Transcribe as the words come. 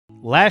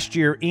Last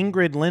year,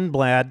 Ingrid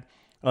Lindblad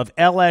of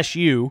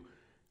LSU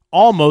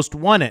almost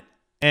won it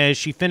as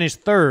she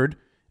finished third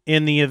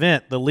in the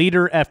event. The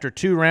leader after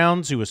 2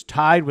 rounds, who was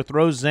tied with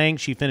Rose Zhang,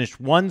 she finished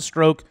 1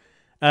 stroke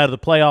out of the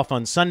playoff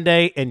on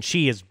Sunday, and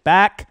she is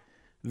back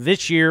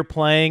this year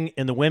playing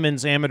in the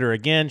women's amateur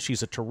again.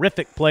 She's a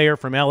terrific player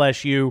from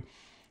LSU,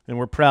 and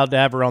we're proud to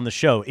have her on the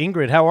show.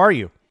 Ingrid, how are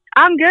you?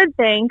 I'm good,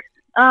 thanks.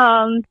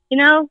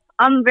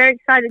 I'm very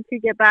excited to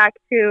get back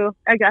to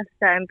Augusta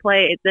and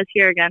play this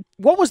year again.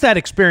 What was that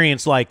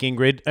experience like,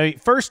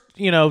 Ingrid? First,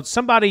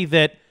 somebody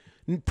that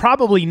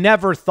probably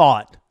never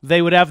thought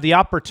they would have the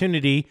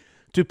opportunity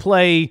to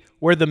play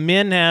where the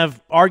men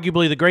have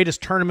arguably the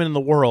greatest tournament in the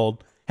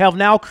world, have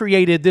now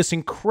created this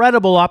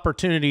incredible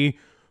opportunity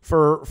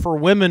for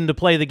women to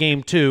play the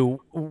game too.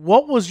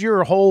 What was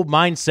your whole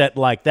mindset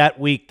like that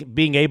week,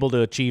 being able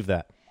to achieve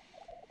that?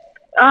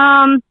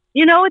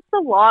 It's a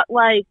lot,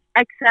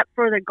 except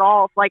for the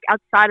golf,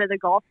 outside of the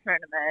golf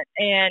tournament.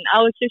 And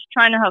I was just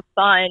trying to have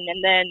fun.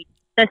 And then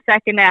the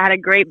second day I had a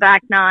great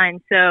back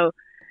 9. So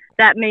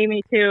that made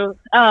me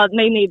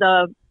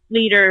the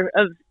leader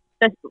of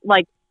this,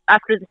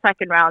 after the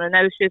second round. And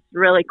that was just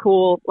really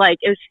cool. It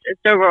was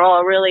just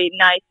overall a really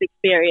nice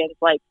experience,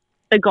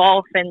 the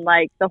golf and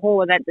the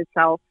whole event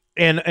itself.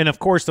 And of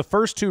course, the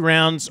first 2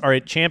 rounds are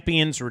at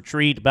Champions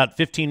Retreat, about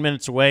 15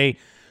 minutes away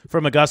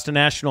from Augusta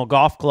National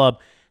Golf Club.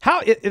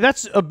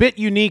 That's a bit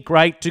unique,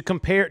 right? To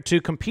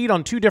compete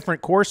on 2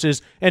 different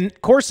courses,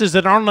 and courses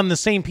that aren't on the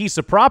same piece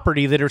of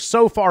property, that are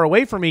so far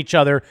away from each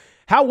other.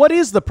 What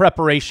is the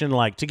preparation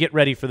like to get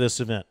ready for this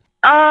event?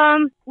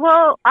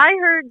 Well, I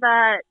heard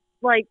that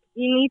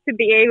you need to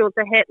be able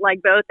to hit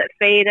both a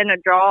fade and a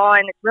draw,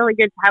 and it's really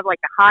good to have a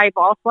high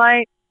ball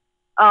flight.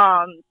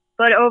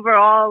 But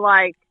overall,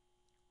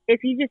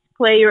 if you just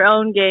play your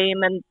own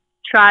game and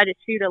try to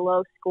shoot a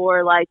low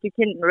score, you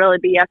can really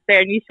be up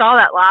there. And you saw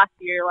that last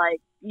year,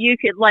 you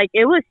could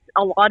it was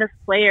a lot of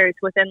players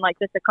within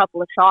just a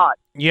couple of shots.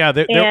 Yeah,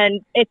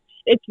 and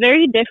it's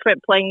very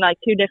different playing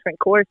 2 different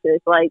courses.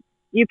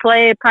 You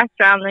play a practice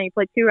round, then you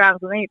play 2 rounds,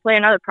 and then you play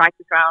another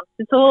practice round.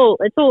 It's a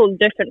whole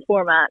different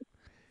format.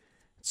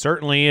 It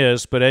certainly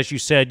is. But as you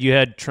said, you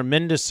had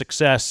tremendous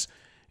success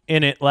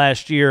in it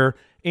last year.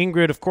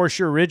 Ingrid, of course,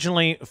 you're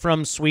originally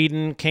from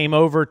Sweden, came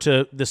over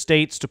to the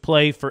States to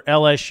play for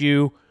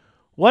LSU.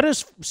 What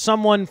does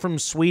someone from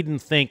Sweden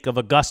think of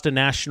Augusta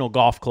National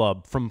Golf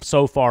Club from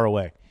so far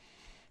away?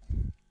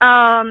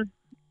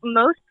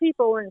 Most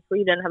people in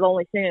Sweden have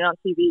only seen it on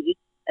TV.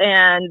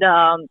 And,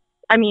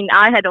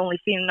 I had only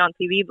seen it on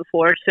TV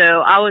before,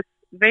 so I was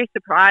very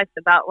surprised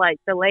about,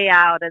 the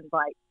layout and,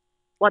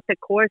 what the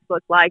course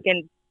looked like.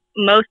 And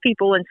most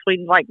people in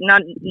Sweden,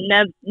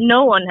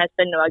 no one has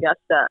been to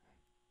Augusta.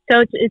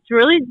 So it's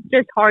really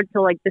just hard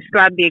to,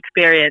 describe the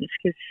experience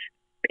because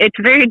it's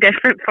very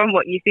different from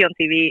what you see on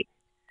TV.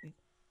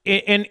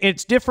 And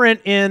it's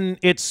different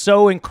it's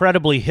so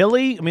incredibly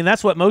hilly.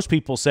 That's what most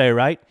people say,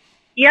 right?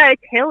 Yeah,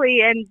 it's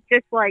hilly, and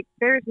just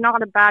there's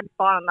not a bad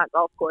spot on that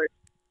golf course.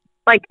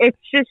 It's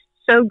just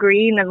so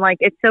green and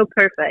it's so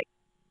perfect.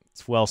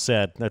 It's well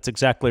said. That's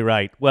exactly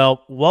right.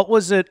 Well, what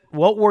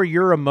were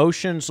your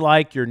emotions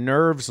like, your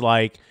nerves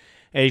like,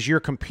 as you're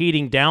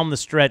competing down the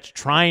stretch,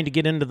 trying to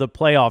get into the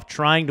playoff,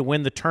 trying to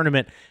win the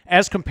tournament,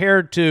 as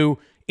compared to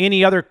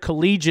any other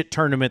collegiate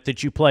tournament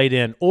that you played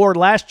in, or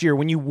last year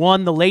when you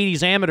won the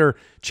ladies amateur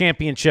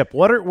championship?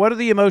 What are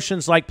the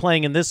emotions like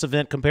playing in this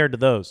event compared to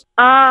those?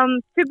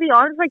 To be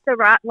honest,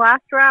 the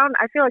last round,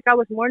 I feel I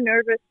was more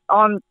nervous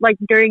on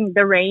during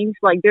the range,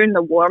 during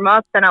the warm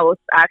up, than I was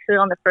actually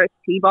on the first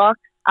tee box.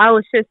 I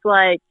was just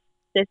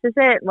this is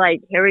it,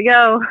 here we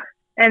go.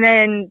 And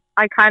then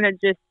I kind of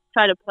just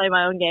try to play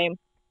my own game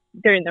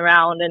during the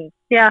round, and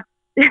yeah.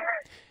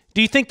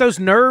 Do you think those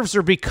nerves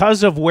are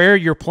because of where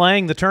you're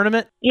playing the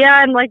tournament?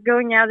 Yeah, and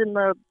going out in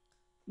the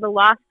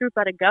last group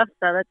at Augusta,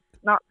 that's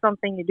not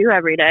something you do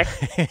every day.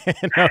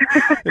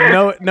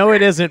 No,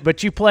 it isn't.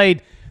 But you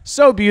played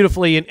so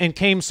beautifully and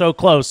came so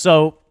close.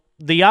 So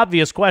the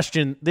obvious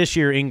question this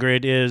year,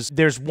 Ingrid, is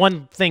there's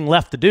one thing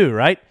left to do,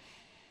 right?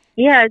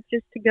 Yeah, it's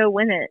just to go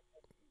win it.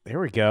 There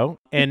we go.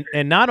 And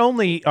not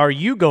only are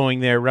you going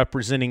there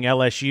representing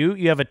LSU,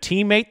 you have a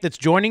teammate that's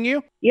joining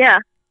you? Yeah.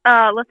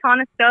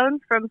 Latana Stone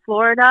from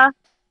Florida.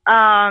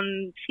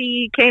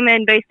 She came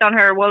in based on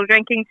her world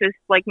rankings, just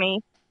like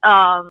me.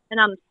 And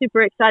I'm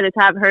super excited to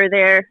have her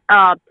there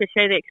to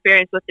share the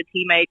experience with the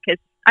teammate, because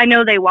I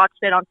know they watched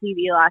it on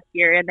TV last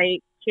year and they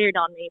cheered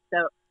on me.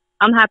 So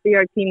I'm happy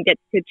our team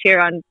gets to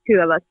cheer on 2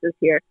 of us this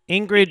year.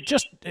 Ingrid,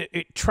 just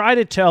try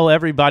to tell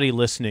everybody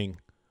listening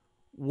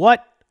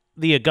what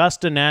the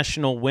Augusta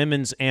National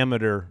Women's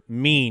Amateur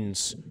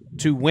means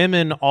to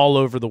women all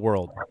over the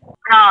world.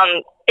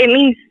 It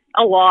means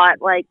a lot.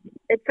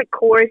 It's a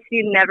course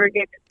you never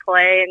get to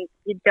play and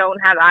you don't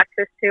have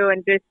access to,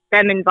 and just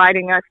them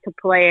inviting us to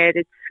play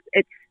it,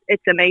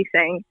 it's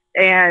amazing.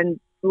 And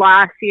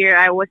last year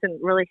I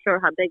wasn't really sure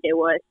how big it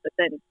was, but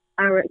then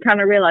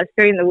kind of realized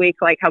during the week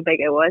like how big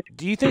it was.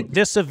 Do you think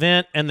this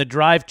event and the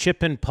drive,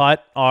 chip, and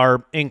putt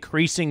are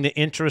increasing the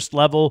interest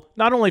level,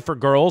 not only for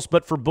girls,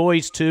 but for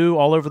boys too,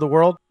 all over the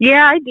world?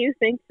 Yeah, I do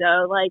think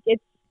so. Like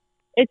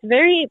it's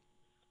very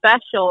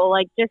special,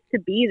 like just to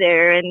be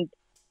there and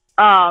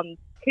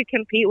to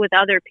compete with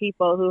other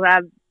people who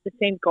have the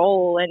same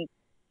goal, and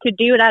to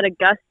do it at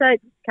Augusta,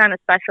 it's kind of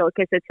special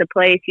because it's a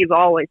place you've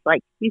always,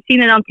 like, you've seen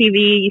it on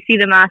TV, you see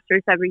the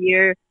Masters every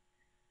year,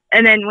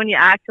 and then when you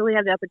actually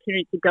have the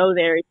opportunity to go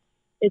there,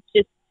 it's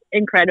just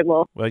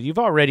incredible. Well, you've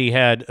already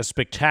had a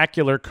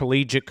spectacular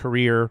collegiate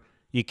career.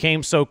 You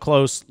came so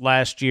close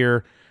last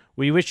year.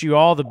 We wish you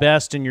all the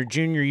best in your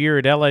junior year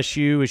at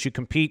LSU as you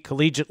compete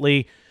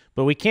collegiately,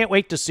 but we can't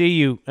wait to see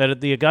you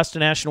at the Augusta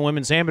National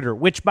Women's Amateur,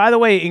 which, by the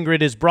way,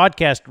 Ingrid, is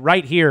broadcast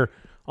right here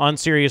on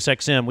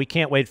SiriusXM. We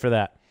can't wait for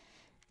that.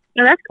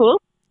 Oh, that's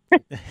cool.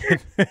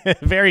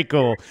 Very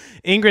cool.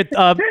 Ingrid,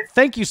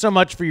 thank you so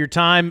much for your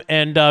time,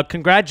 and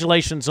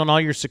congratulations on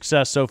all your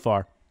success so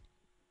far.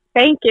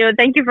 Thank you.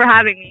 Thank you for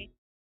having me.